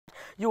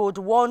you would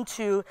want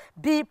to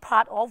be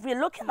part of. We're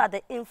looking at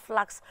the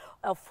influx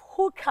of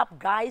hookup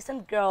guys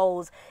and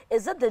girls.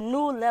 Is it the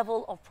new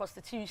level of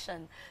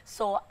prostitution?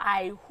 So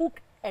I hook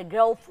a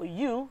girl for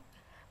you,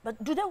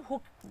 but do they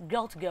hook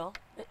girl to girl?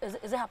 Is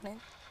it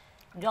happening?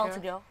 Girl to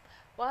girl?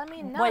 Well, I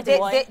mean, boy now to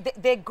boy?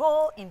 They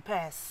go in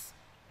pairs.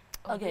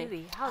 Okay.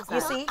 Really? How's that?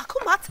 You see?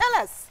 Akuma, tell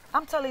us.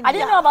 I'm telling you. I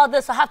didn't know about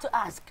this. I have to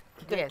ask.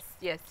 Yes,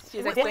 yes.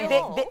 She's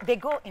They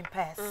go in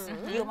pairs.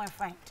 You, my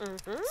friend.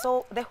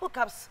 So the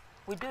hookups,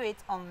 we do it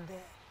on the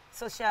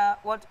social,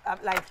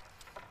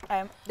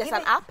 There's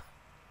an app?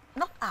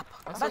 Not app.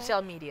 On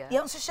social media.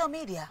 Yeah, on social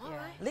media.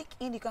 Yeah.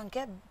 LinkedIn, you can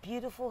get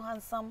beautiful,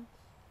 handsome,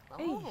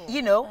 Oh.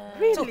 you know, to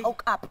Really?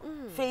 hook up.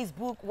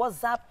 Facebook,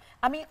 WhatsApp,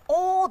 I mean,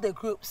 all the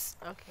groups.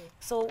 Okay.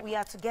 So we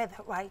are together,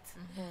 right?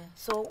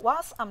 So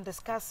whilst I'm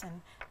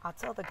discussing, I'll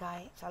tell the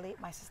guy, Charlie,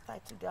 my sister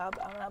today,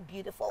 I'm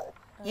beautiful,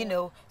 you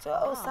know. So,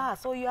 oh, sir,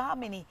 so you are how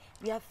many?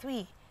 We are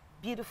 3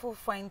 beautiful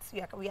friends.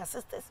 We are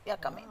sisters. We are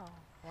coming. Wow.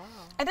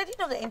 And then you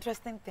know the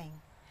interesting thing?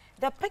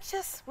 The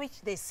pictures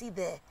which they see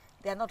there,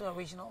 they are not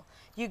original.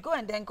 You go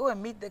and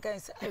meet the guy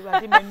and say, hey, you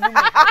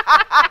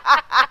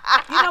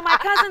know, my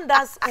cousin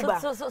does Uber.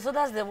 So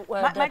that's the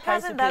My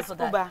cousin does for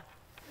that. Uber.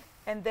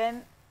 And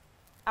then,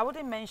 I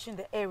wouldn't mention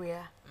the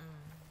area,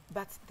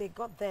 but they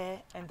got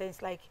there and then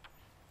it's like,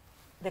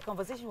 the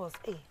conversation was,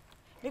 hey,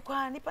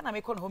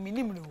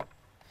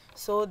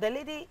 so the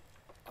lady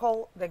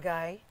called the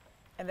guy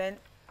and then,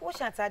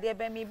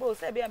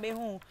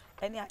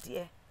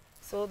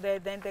 so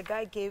then the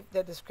guy gave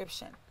the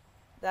description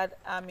that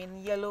I'm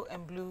in yellow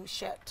and blue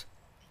shirt.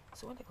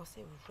 So when they go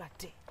say,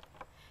 Rate,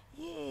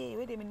 yeah,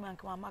 wait a minute, man,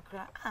 come on,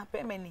 Macra,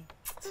 pay many.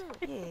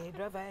 Yeah,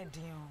 driver,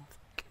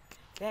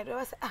 then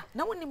driver say,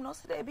 no one even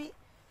knows there be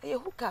a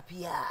hookup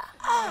here.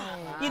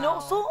 You know,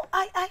 so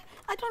I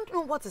don't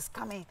know what is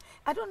coming.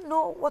 I don't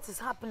know what is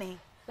happening.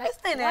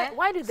 Like,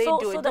 why do they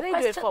do it? Do they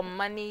do it for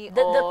money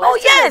Oh,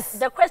 yes!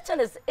 The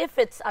question is if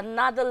it's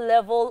another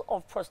level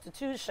of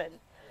prostitution,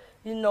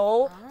 you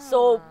know.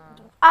 So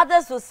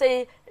others will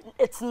say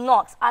it's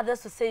not.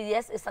 Others will say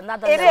yes, it's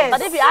another level. Is.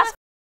 But if you ask,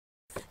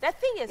 The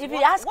thing is, if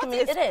you ask me,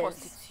 it is.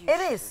 prostitution?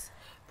 It is.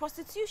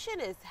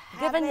 Prostitution is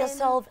Giving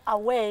yourself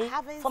away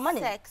having for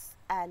money. sex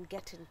and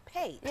getting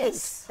paid.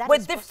 Yes. That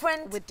With is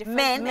different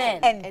men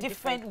and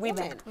different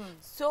women.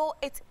 So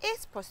it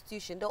is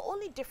prostitution. The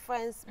only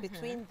difference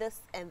between this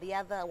and the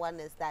other one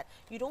is that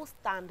you don't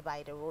stand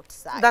by the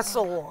roadside. That's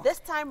all. This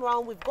time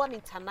round, we've gone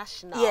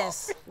international.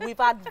 Yes. We've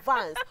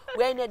advanced.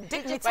 We're in a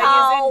digital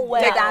Using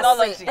world.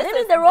 technology. And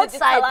even the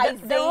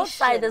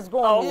roadside is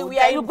gone.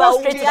 You go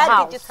straight to the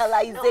house.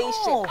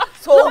 Digitalization. No.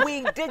 So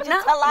we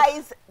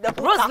digitalize the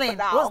Rosalind,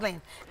 now.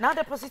 Rosalind, now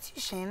the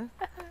prostitution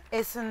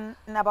is in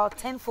about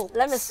 10-fold.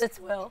 Let me sit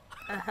well.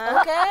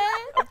 Okay.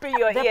 Open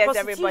your The ears,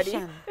 everybody.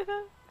 prostitution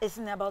is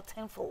in about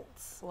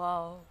 10-folds.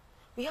 Wow.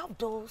 We have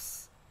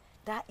those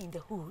that are in the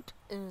hood,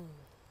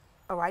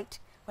 all right?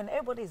 When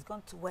everybody is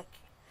gone to work,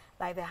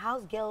 like the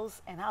house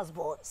girls and house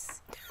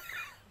boys.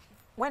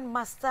 When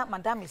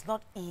madam is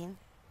not in,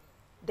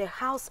 the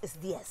house is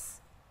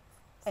theirs.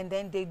 And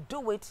then they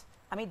do it,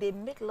 I mean, they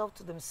make love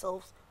to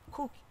themselves,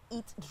 cook,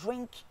 eat,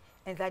 drink,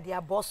 and like they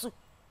are bossu.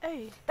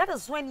 Hey. That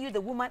is when you,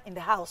 the woman in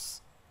the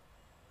house,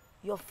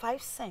 your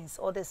 5 cents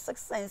or the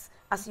 6 cents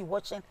as you're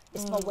watching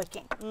is not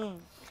working.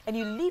 And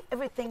you leave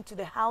everything to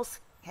the house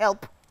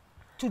help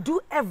to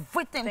do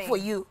everything for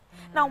you.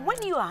 Now,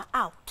 when you are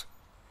out,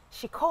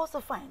 she calls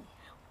the fine.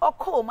 Or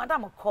call,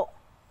 madam, or call.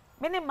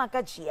 Mene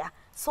magajia,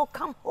 so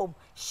come home.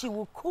 She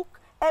will cook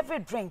every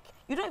drink.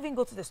 You don't even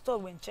go to the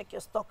store and check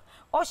your stock.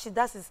 All she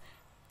does is,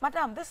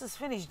 madam, this is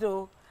finished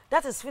though.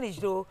 That is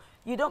finished though.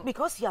 You don't,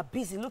 because you are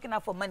busy looking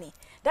out for money,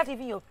 that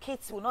even your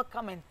kids will not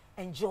come and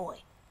enjoy.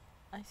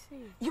 I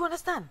see. You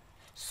understand?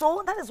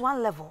 So that is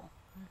one level.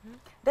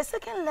 The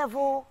second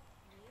level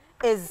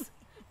is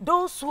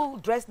those who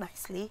dress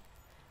nicely,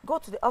 go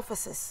to the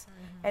offices,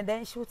 and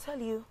then she will tell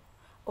you,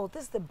 oh,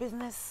 this is the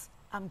business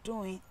I'm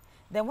doing.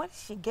 Then when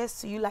she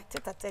gets to you like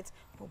tete-a-tete,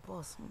 oh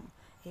boss,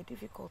 it's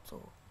difficult to,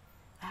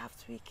 I have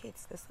 3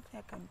 kids, there's something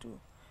I can do.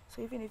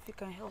 So even if you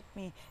can help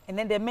me, and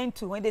then they're meant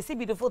to, when they see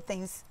beautiful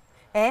things,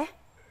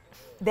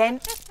 then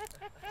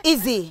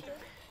easy.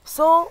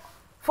 So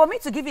for me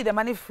to give you the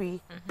money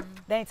free,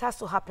 then it has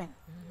to happen.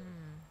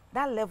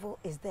 That level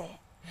is there.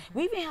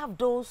 We even have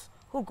those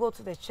who go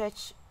to the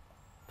church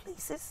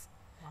places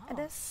and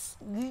then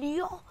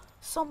lure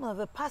some of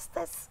the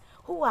pastors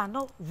who are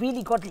not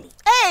really godly.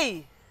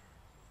 Hey!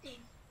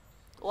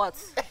 What?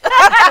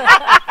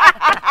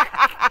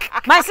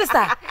 My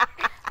sister,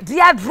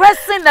 their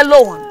dressing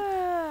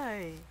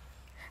alone,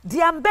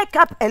 their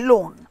makeup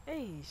alone,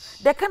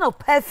 the kind of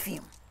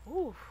perfume.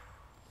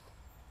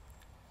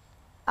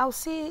 I'll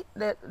see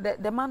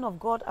the man of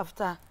God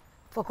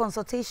for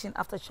consultation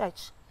after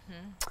church.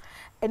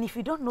 And if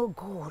you don't know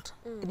God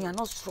and you are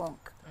not strong,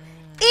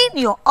 in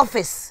your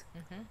office,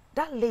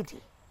 that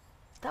lady,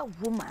 that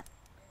woman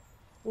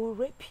will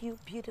rape you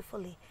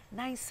beautifully,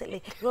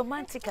 nicely,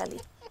 romantically.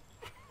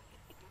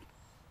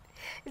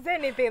 Is there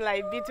anything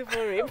like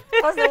beautiful rape?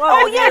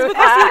 Oh yes,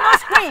 because you will not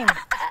scream.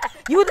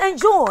 You would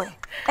enjoy.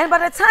 And by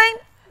the time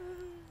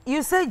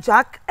you say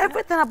Jack,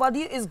 everything about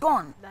you is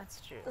gone.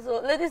 That's true.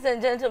 So, ladies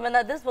and gentlemen,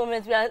 at this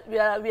moment, we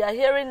are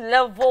hearing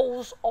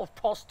levels of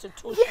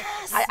prostitution.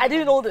 Yes. I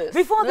didn't know this.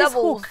 Before this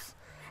levels. hook.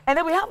 And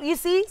then we have, you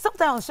see,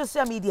 sometimes on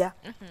social media,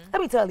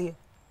 let me tell you,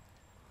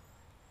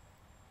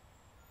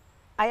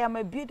 I am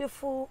a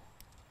beautiful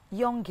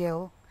young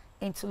girl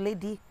into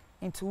lady,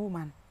 into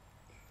woman,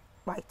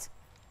 right?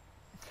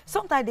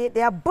 Sometimes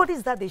there are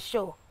bodies that they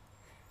show.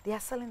 They are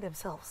selling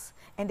themselves,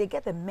 and they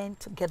get the men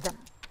to get them.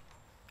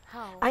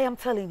 How? I am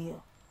telling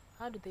you.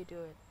 How do they do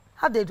it?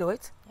 How they do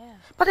it? Yeah.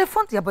 But they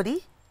front their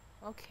body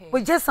Okay.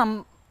 with just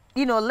some,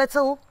 you know,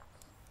 little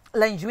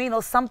lingerie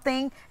or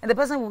something, and the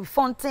person will be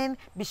fronting,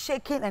 be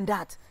shaking, and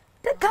that.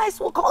 The guys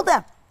will call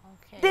them.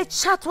 Okay. They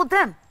chat with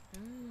them.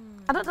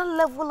 Another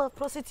level of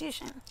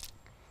prostitution.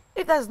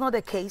 If that's not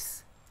the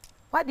case,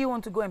 why do you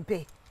want to go and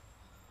pay?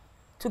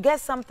 To get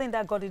something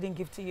that God didn't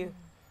give to you.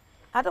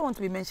 I don't want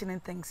to be mentioning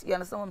things. You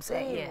understand what I'm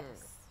saying? Yes.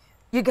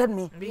 You get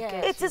me? We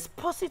get It you. is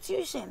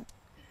prostitution.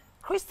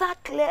 Crystal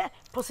clear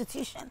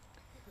prostitution.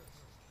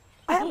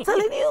 I am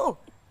telling you.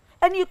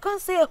 And you can't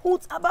say a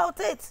hoot about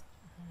it.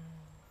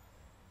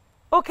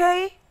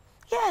 Okay?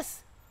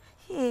 Yes.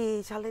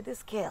 Hey, Charlie,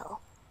 this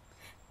girl.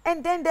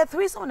 And then the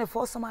threesome and the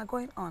foursome are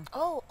going on.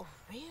 Oh,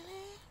 really?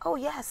 Oh,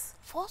 yes.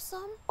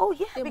 Foursome? Oh,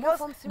 yeah, They move because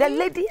from the three?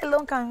 lady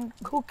alone can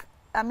cook,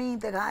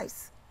 the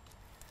guys.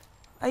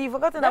 And you've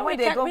forgotten that Then when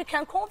they go, we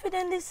can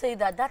confidently say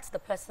that that's the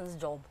person's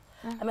job.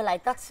 I mean,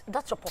 like, that's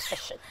your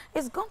profession.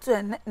 it's gone to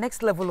a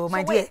next level, oh,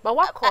 my wait, dear. But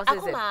what causes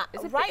Akuma,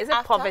 it? Is right it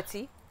after-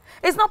 poverty?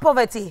 It's not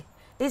poverty.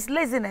 It's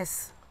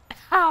laziness.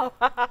 How?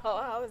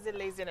 How is it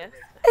laziness?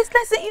 It's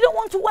lazy. You don't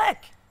want to work.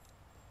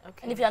 Okay.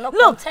 And if you are not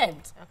Look.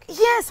 content, Okay.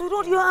 Yes, with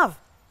what you have.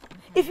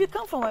 If you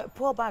come from a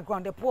poor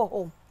background, a poor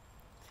home,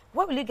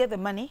 where will you get the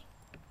money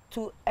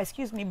to,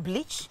 excuse me,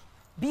 bleach,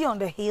 be on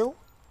the hill,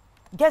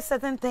 get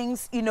certain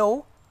things, you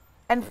know,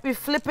 and be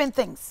flipping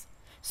things?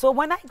 So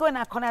when I go in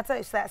a corner,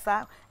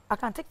 I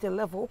can take the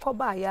level,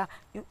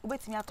 you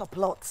wait me at a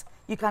plot,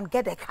 you can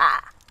get a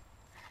car.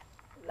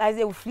 Like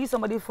they will flee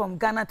somebody from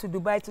Ghana to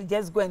Dubai to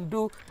just go and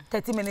do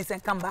 30 minutes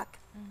and come back.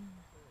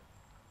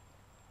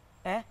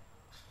 Eh?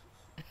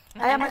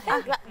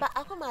 But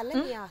Akuma, let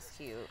me ask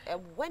you,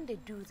 when they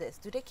do this,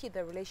 do they keep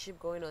the relationship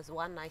going or is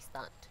one night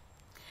stand?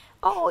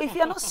 Oh, if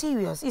you're not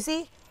serious, you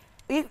see,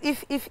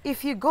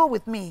 if you go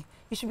with me,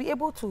 you should be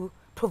able to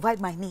provide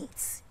my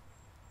needs.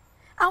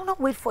 I'll not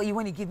wait for you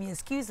when you give me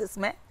excuses,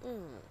 man.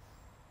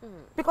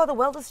 Because the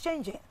world is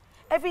changing.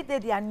 Every day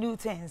there are new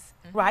things,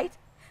 right?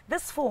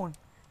 This phone,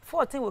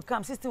 14 will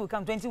come, 16 will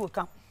come, 20 will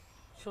come.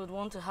 she would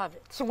want to have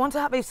it. She want to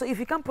have it, so if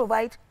you can't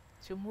provide,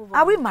 To move on.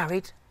 are we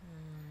married?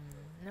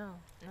 No,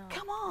 no.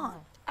 Come on.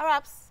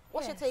 Arabs,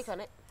 what's your Yes. take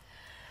on it?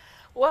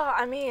 Well,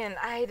 I mean,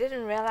 I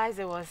didn't realize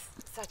it was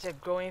such a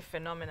growing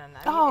phenomenon.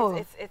 I mean, Oh.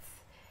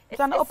 it's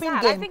an open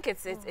sad. I game. think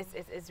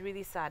it's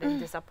really sad and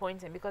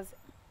disappointing because,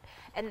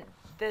 and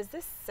there's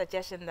this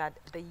suggestion that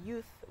the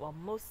youth, well,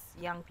 most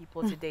young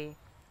people today,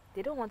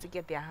 they don't want to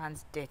get their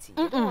hands dirty.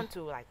 They don't want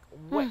to like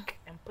work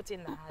and put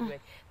in the hard work.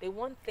 They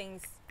want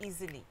things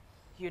easily,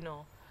 you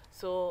know.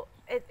 So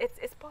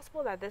it's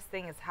possible that this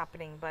thing is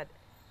happening, but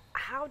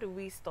how do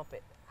we stop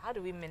it? How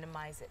do we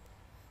minimize it?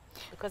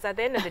 Because at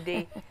the end of the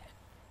day,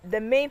 the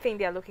main thing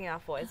they're looking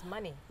out for is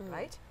money,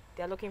 right?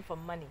 They're looking for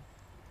money.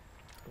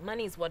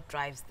 Money is what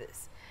drives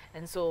this.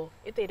 And so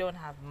if they don't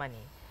have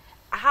money,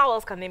 how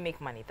else can they make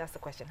money? That's the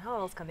question. How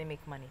else can they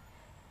make money?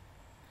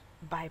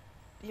 By,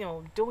 you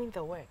know, doing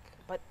the work.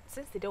 But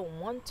since they don't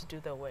want to do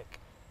the work,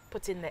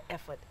 put in the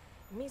effort,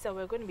 it means that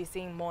we're going to be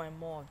seeing more and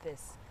more of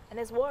this. And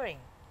it's worrying.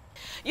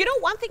 You know,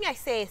 one thing I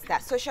say is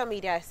that social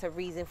media is the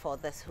reason for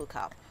this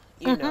hookup.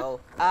 You know,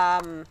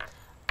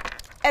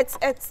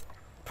 it's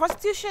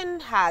prostitution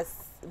has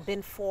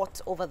been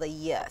fought over the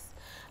years,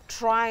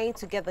 trying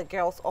to get the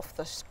girls off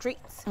the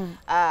streets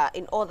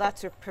in order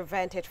to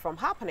prevent it from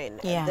happening.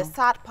 Yeah. The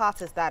sad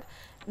part is that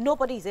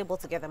nobody is able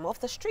to get them off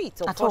the streets.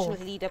 all.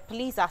 Unfortunately, the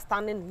police are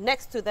standing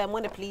next to them.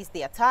 When the police,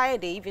 they are tired,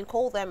 they even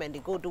call them and they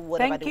go do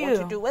whatever Thank they want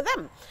to you. do with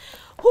them.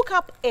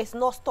 Hookup is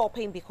not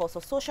stopping because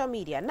of social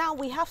media. Now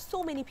we have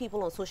so many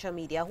people on social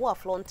media who are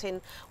flaunting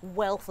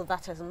wealth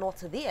that is not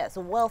theirs,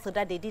 wealth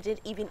that they didn't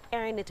even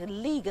earn it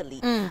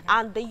legally.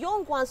 And the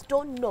young ones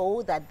don't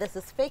know that this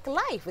is fake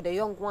life. The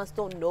young ones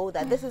don't know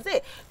that this is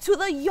it. To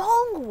the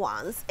young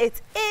ones,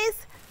 it is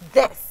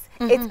this.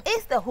 It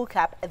is the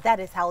hookup.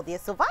 That is how they're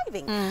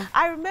surviving.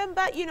 I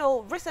remember, you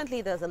know,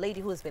 recently there's a lady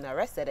who's been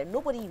arrested and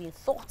nobody even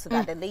thought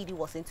that the lady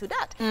was into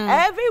that.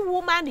 Every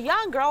woman,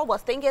 young girl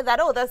was thinking that,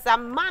 oh, there's a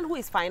man who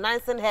is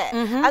financing her.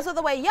 And so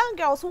there were young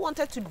girls who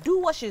wanted to do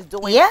what she's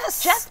doing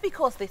Yes. just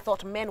because they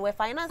thought men were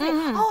financing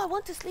her. Oh, I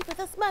want to sleep with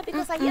this man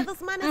because I hear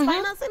this man is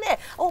financing her.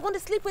 Oh, I want to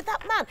sleep with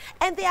that man.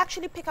 And they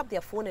actually pick up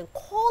their phone and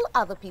call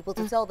other people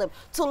to tell them,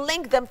 to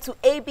link them to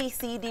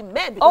ABCD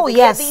men because Oh, they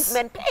yes. hear these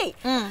men pay.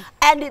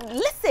 And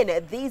listen,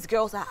 these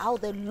girls are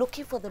out there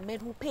looking for the men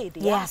who pay.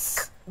 They Yes.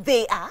 ask.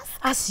 They ask.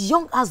 As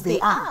young as they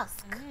are.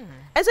 Ask.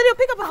 And so they'll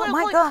pick up a phone and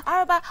my call, God.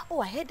 Araba,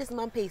 oh, I heard this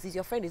man pays. He's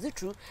your friend. Is it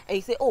true? And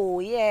you say, oh,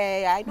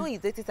 yeah, I know he's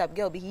dating some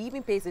girl, but he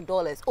even pays in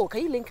dollars. Oh,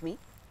 can you link me?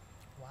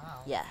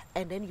 Wow. Yeah,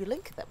 and then you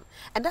link them.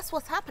 And that's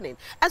what's happening.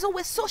 And so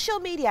with social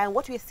media and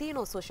what we're seeing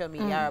on social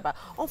media, Araba,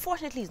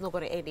 unfortunately, it's not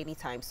going to end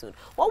anytime soon.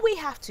 What we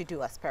have to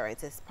do as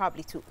parents is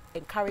probably to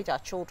encourage our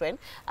children,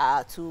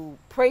 to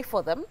pray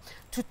for them,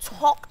 to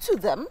talk to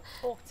them,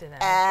 Talk to them.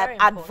 Very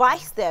important.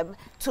 advise them,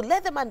 to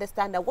let them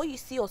understand that what you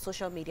see on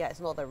social media is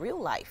not the real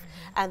life,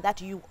 and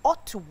that you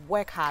ought to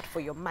work hard for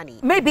your money.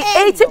 Maybe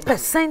and your money.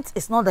 80%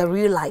 is not the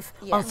real life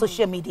Yeah. on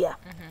social media.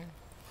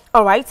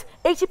 All right?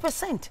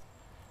 80%.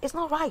 It's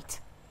not right.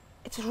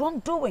 It's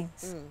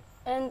wrongdoings.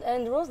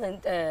 And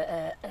Rosalind,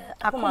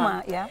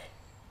 Akuma,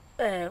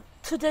 yeah.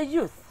 to the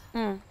youth,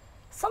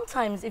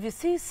 sometimes if you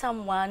see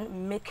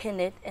someone making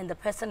it and the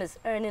person is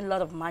earning a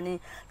lot of money,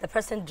 the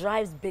person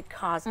drives big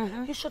cars,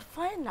 you should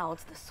find out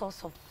the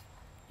source of,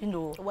 you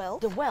know,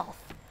 Wealth. the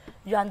wealth.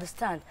 You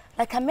understand?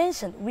 Like I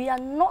mentioned, we are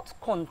not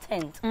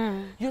content.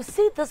 You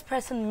see this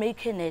person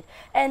making it,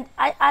 and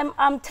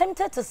I'm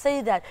tempted to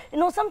say that, you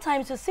know,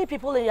 sometimes you see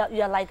people and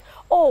you're like,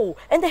 oh,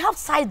 and they have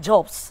side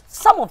jobs.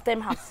 Some of them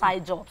have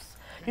side jobs.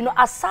 You know,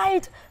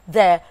 aside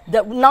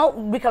now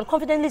we can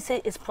confidently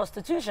say it's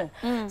prostitution.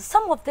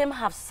 Some of them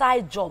have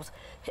side jobs.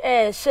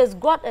 She's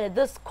got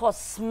this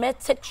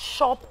cosmetic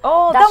shop.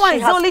 Oh, that one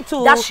is only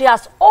that she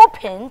has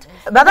opened.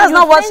 But that's You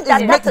not what think is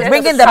that that is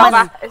bringing the the money.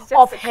 cover It's just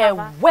of a her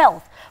cover.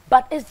 wealth.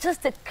 But it's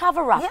just a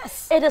cover up.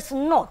 Yes. It is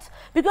not.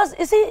 Because,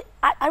 you see,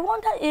 I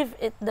wonder if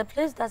the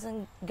place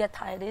doesn't get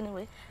tired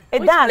anyway.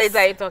 It Which does. place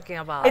are you talking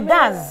about? It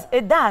does.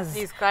 It does.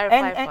 Please clarify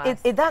And for us.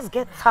 it does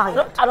get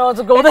tired. I don't want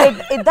to go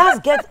there. It does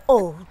get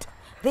old.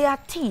 There are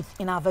teeth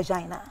in our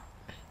vagina.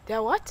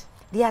 They're what?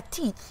 There are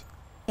teeth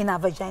in our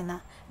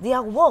vagina. There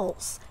are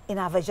walls in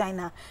our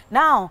vagina.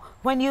 Now,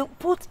 when you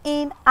put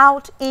in,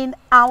 out, in,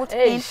 out,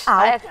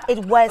 Eish,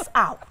 it wears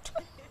out.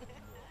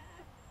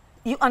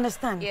 You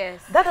understand? Yes.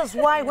 That is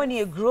why when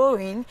you're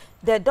growing,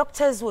 the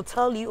doctors will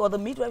tell you, or the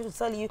midwife will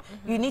tell you,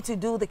 you need to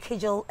do the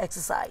Kegel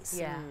exercise.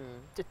 Yeah.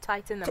 To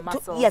tighten the To-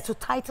 muscles. yeah, to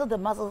tighten the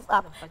muscles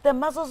up. The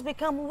muscles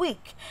become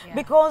weak Yeah.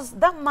 because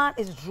that man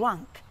is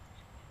drunk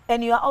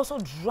and you are also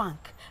drunk.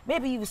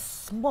 Maybe you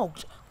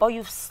smoked or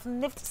you've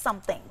sniffed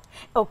something,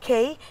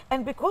 okay?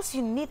 And because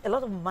you need a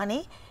lot of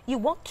money, you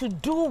want to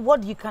do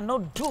what you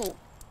cannot do.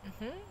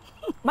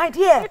 My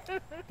dear,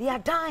 they are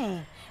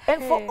dying.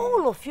 And for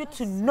all of you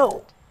to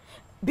know,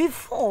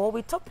 before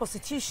we thought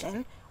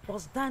prostitution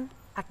was done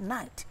at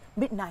night,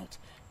 midnight.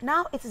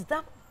 Now it is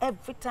done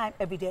every time,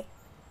 every day.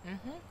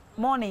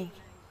 Morning,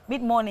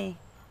 mid-morning,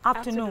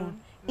 afternoon,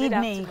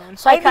 evening. Mid-afternoon.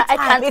 So Every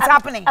time it's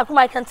happening. Akuma,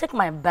 I can take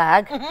my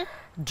bag,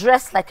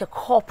 dress like a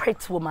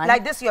corporate woman.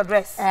 Like this, your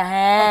dress.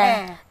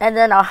 And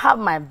then I'll have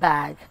my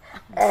bag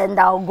and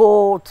I'll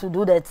go to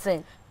do that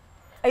thing.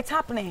 It's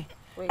happening.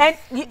 Wait. And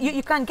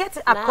you can get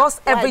it Now, across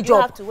why every do you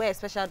job. have to wear a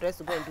special dress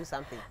to go and do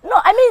something? No,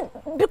 I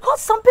mean, because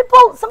some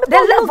people The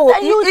look level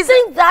and you is-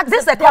 think that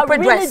this is a they are corporate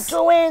really dress.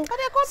 doing. But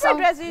they're corporate some-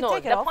 dress, you No,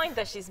 take it the off. point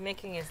that she's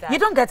making is that You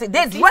don't get it.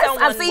 They see dress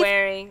someone as if.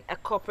 wearing a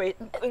corporate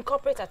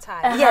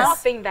attire. Uh-huh. You Yes. not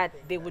think that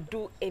they would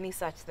do any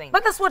such thing.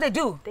 But that's what they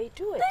do. they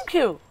do it. Thank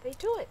you. They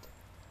do it.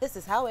 This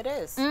is how it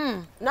is.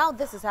 Now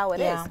this is how it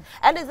is. Yeah.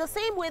 And it's the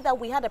same way that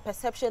we had a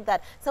perception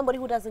that somebody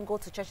who doesn't go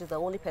to church is the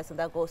only person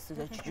that goes to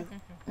the juju.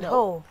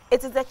 No.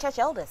 It is the church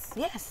elders.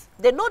 Yes.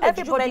 They know the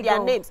juju Everybody men, their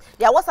go. names.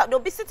 They'll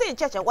be sitting in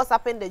church and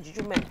WhatsApping the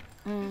juju men.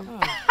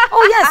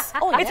 Oh, yes.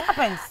 It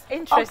happens.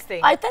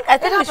 Interesting. I think we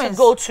should happens.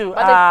 go to studio.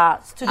 I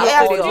ask the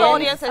audience.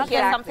 audience and hear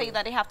Exactly. something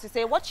that they have to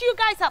say. What do you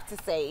guys have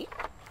to say?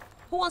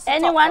 Who wants to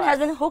Anyone talk has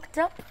first? been hooked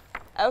up?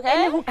 Okay.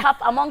 Any hookup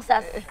amongst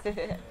us?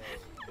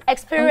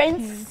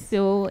 Experience? Okay,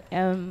 so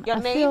Your I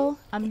name? feel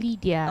I'm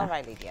Lydia. All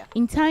right, Lydia.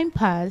 In time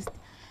past,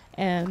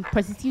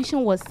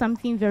 prostitution was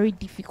something very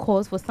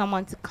difficult for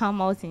someone to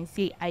come out and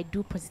say, I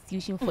do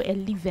prostitution for a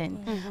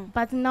living.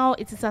 But now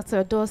it is at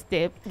your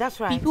doorstep. That's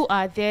right. People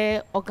are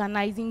there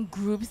organizing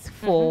groups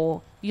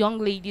for young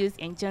ladies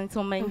and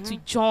gentlemen to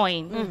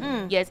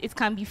join. Yes, it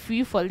can be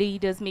free for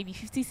ladies, maybe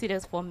 50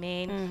 cedis for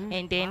men,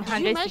 and then Did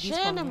you 100 cedis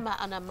for mention men.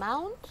 an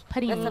amount?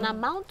 Pardon There's me? an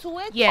amount to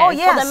it? Yes, Oh,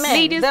 yes. For the men.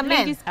 ladies, The men.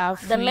 ladies are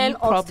free, The men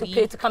ought to probably.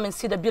 pay to come and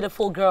see the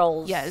beautiful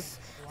girls. Yes.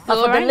 But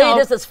So for the right now-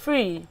 ladies, it's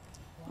free.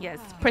 Yes,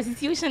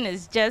 prostitution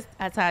is just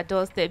at our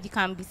doorstep. You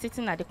can be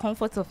sitting at the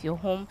comfort of your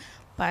home,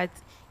 but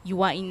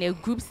you are in a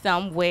group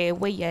somewhere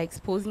where you are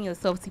exposing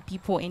yourself to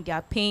people and they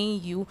are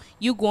paying you.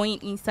 You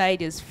going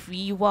inside is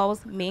free,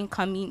 whilst men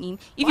coming in.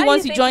 If Why you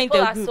want do to think join people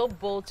the are group, so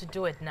bold to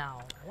do it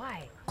now?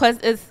 Why? because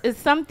it's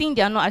something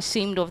they are not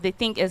ashamed of. They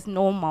think it's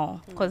normal.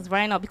 Because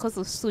right now, because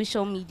of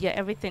social media,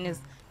 everything is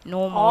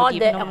normal. Or They've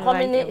the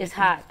normalized economy is everything.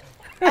 hard.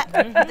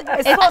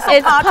 It's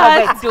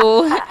part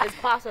though. It's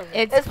part of it.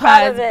 It's It's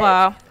part part, of it.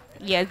 but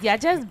yes, they are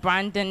just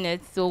branding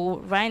it. So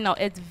right now,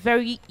 it's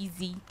very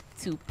easy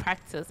to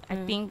practice. I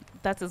think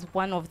that is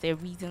one of the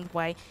reasons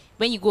why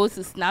when you go to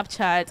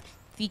Snapchat,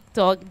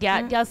 TikTok.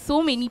 There are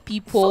so many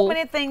people. So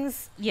many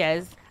things.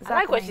 Yes. I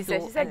like what she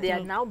said. She said they are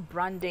now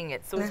branding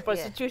it. So it's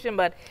prostitution,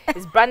 but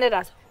it's branded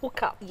as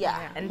hookup.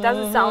 Yeah. And it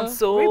doesn't sound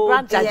so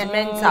Rebranding.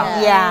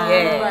 judgmental. Yeah.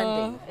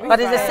 Rebranding. But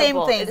it's the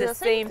same thing. It's the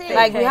same thing.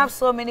 Like we have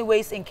so many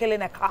ways in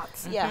killing a cat.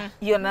 Yeah.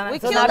 You know, We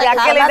so kill now the they are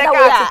cat, killing the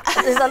another cat.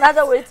 There's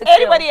another way to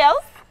Anybody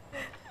else?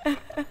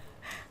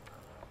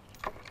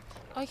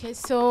 Okay,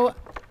 so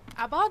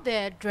about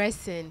the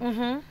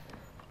dressing,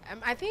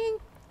 I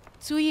think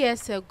 2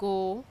 years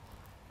ago,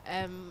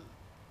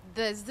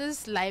 there's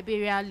this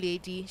Liberian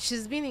lady.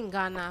 She's been in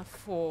Ghana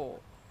for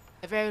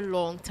a very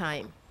long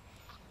time.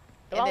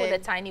 The one with the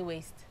tiny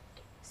waist.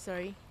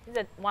 Sorry? Is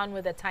that one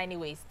with the tiny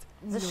waist?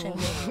 No.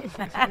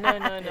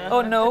 No.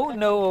 Oh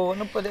no.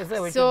 Put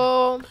it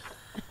So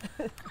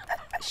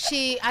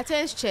she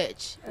attends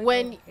church.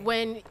 When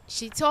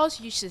she tells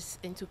you she's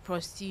into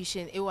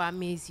prostitution, it will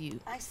amaze you.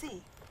 I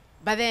see.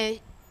 But then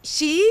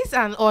she is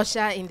an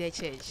usher in the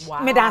church.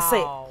 Wow. Me that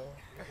say.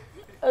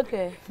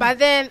 Okay. But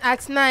then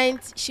at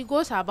night she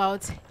goes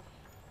about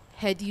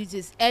her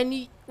duties,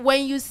 and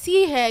when you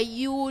see her,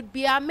 you would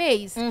be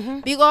amazed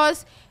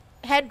because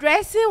her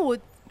dressing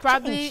would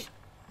probably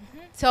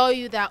tell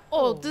you that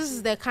this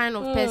is the kind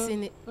of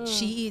person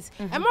she is.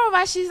 And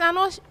moreover, she's an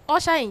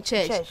usher in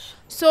church.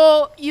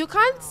 So you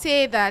can't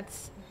say that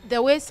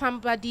the way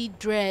somebody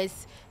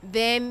dress,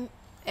 then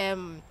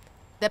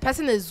the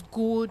person is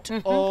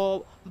good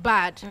or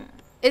bad.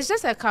 It's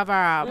just a cover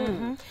up.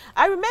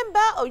 I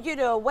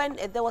remember, when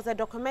there was a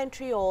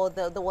documentary or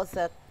there was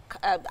an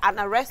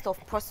arrest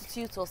of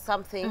prostitutes or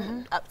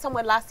something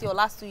somewhere last year or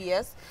last 2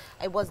 years.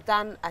 It was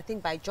done, I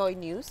think, by Joy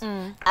News,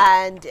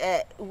 and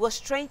was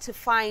trying to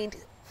find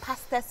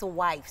pastors'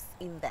 wives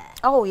in there.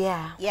 Oh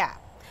yeah. Yeah,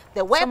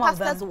 there were Some of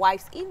pastors' them.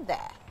 wives in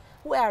there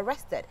who were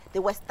arrested. They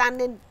were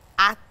standing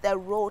at the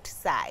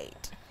roadside.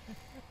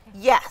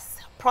 Yes,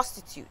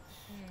 prostitute.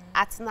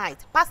 At night,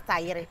 Pastor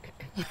Yere,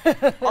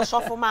 or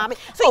Shofo Mami.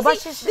 So But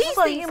see, she's these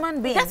a things- human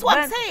being. That's what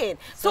I'm But- saying.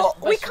 So So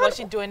we was can't.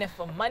 she doing it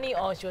for money,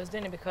 or she was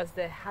doing it because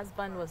the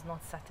husband was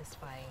not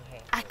satisfying her?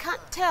 I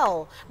can't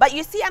tell. But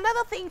you see,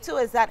 another thing too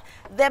is that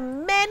the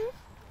men,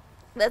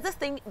 there's this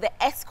thing, the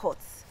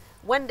escorts.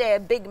 When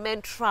the big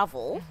men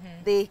travel,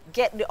 they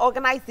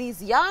organize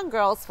these young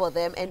girls for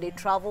them, and they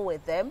travel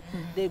with them.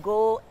 They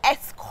go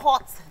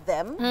escort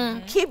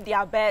them, keep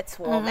their beds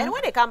warm, and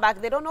when they come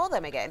back, they don't know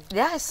them again,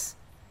 Yes.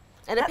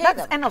 and they pay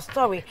That's them. end of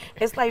story.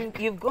 It's like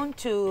you've gone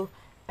to,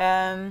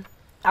 I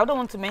don't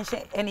want to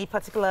mention any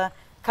particular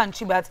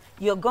country, but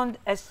you're gone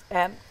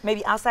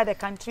maybe outside the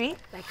country.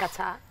 Like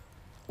Qatar.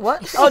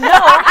 What? Oh no,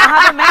 I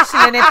haven't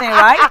mentioned anything,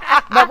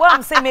 right? But what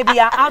I'm saying, maybe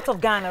you're out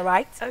of Ghana,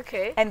 right?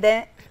 Okay. And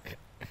then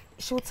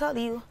she'll tell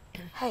you,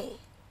 hey,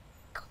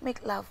 come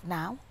make love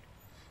now.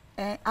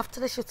 And after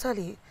that, she'll tell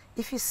you,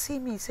 if you see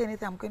me say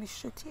anything, I'm going to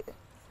shoot you.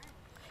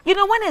 You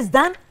know, when it's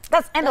done,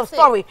 that's end of That's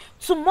it. story.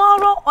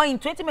 Tomorrow or in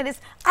 20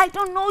 minutes, I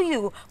don't know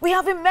you. We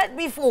haven't met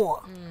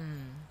before.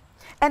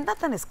 And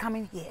nothing is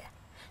coming here.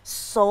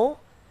 So,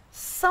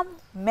 some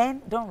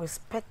men don't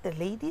respect the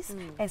ladies,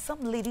 and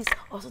some ladies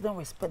also don't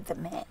respect the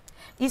men.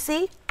 You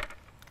see?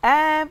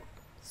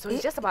 So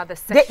it's just about the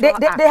They,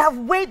 sexual act. they have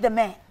weighed the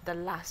man. the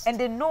last. And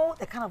they know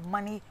the kind of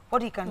money,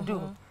 what you can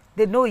do.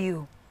 They know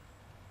you.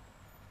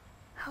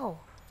 How?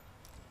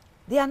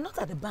 They are not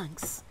at the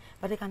banks,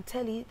 but they can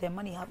tell you the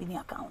money you have in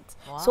your account.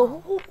 So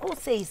who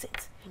says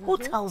it? Who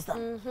tells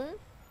them?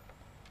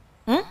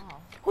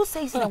 Who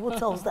says it and who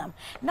tells them?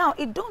 Now,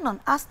 it dawned on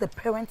us, the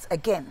parents,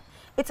 again.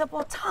 It's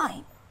about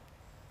time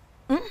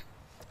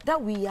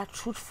that we are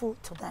truthful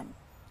to them.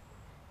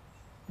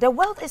 The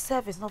world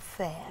itself is not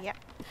fair. Yeah.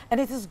 And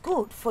it is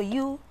good for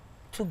you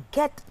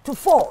to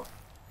fall.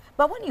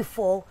 But when you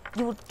fall,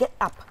 you would get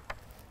up.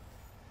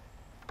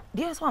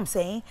 Do you understand what I'm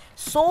saying?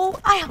 So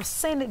I have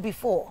seen it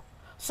before.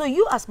 So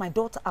you as my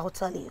daughter, I'll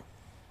tell you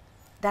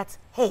that,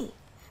 hey,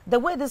 the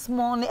way this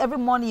morning, every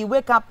morning you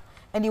wake up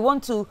and you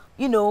want to,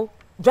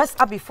 dress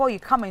up before you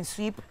come and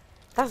sweep,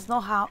 that's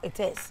not how it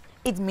is.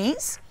 It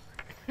means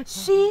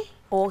she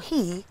or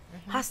he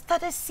has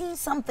started seeing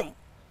something.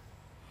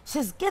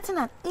 She's getting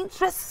an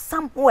interest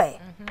somewhere.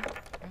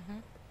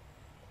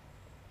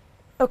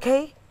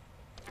 Okay?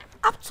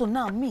 Up to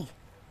now, me,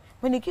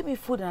 when you give me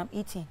food and I'm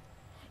eating,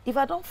 if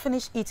I don't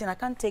finish eating, I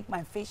can't take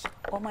my fish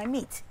or my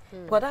meat.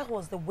 But that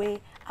was the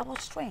way I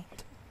was trained.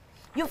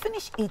 You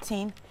finish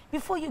eating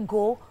before you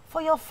go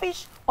for your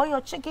fish or your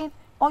chicken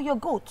or your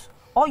goat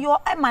or your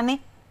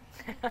money.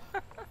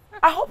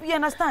 I hope you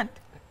understand.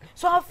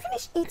 So I'll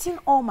finish eating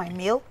all my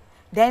meal,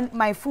 then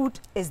my food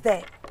is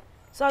there.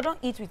 So I don't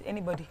eat with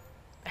anybody.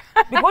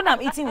 Because when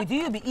I'm eating with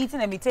you, you'll be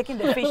eating and be taking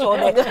the fish all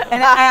day.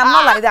 And I am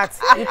not like that.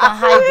 You can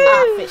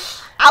hide the fish.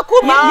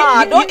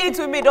 Akuma, don't eat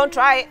with me. Don't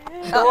try it.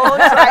 Don't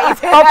try it.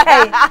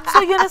 Okay.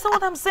 So you understand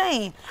what I'm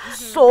saying?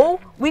 So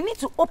we need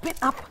to open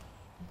up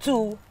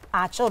to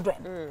our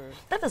children.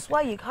 That is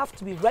why you have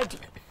to be ready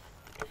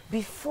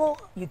before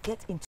you get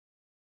into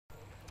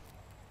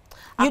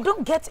it. You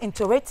don't get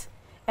into it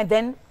and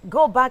then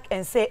go back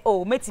and say,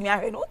 oh,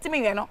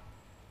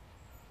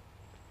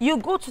 You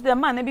go to the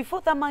man, and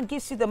before that man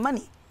gives you the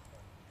money,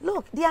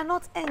 look, they are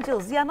not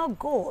angels. They are not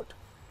God.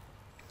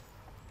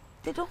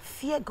 They don't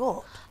fear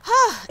God.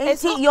 And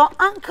see, your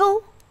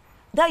uncle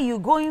that you're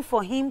going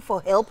for him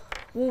for help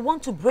will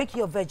want to break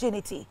your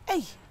virginity.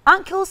 Hey.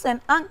 Uncles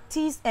and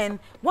aunties and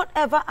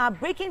whatever are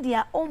breaking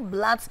their own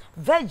blood's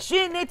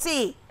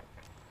virginity.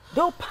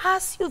 They'll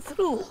pass you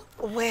through.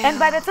 Well. And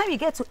by the time you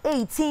get to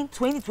 18,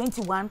 20,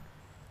 21,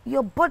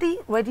 your body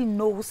already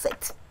knows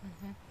it.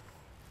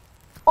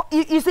 Oh,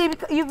 you see,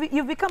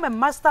 you become a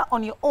master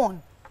on your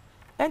own.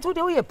 And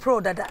today you're a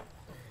pro, Dada.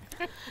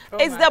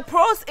 It's the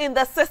pros in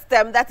the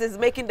system that is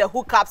making the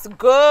hookups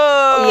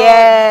good.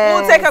 Yes.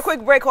 We'll take a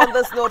quick break on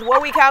this note.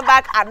 When we come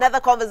back, another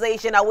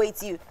conversation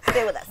awaits you.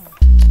 Stay with us.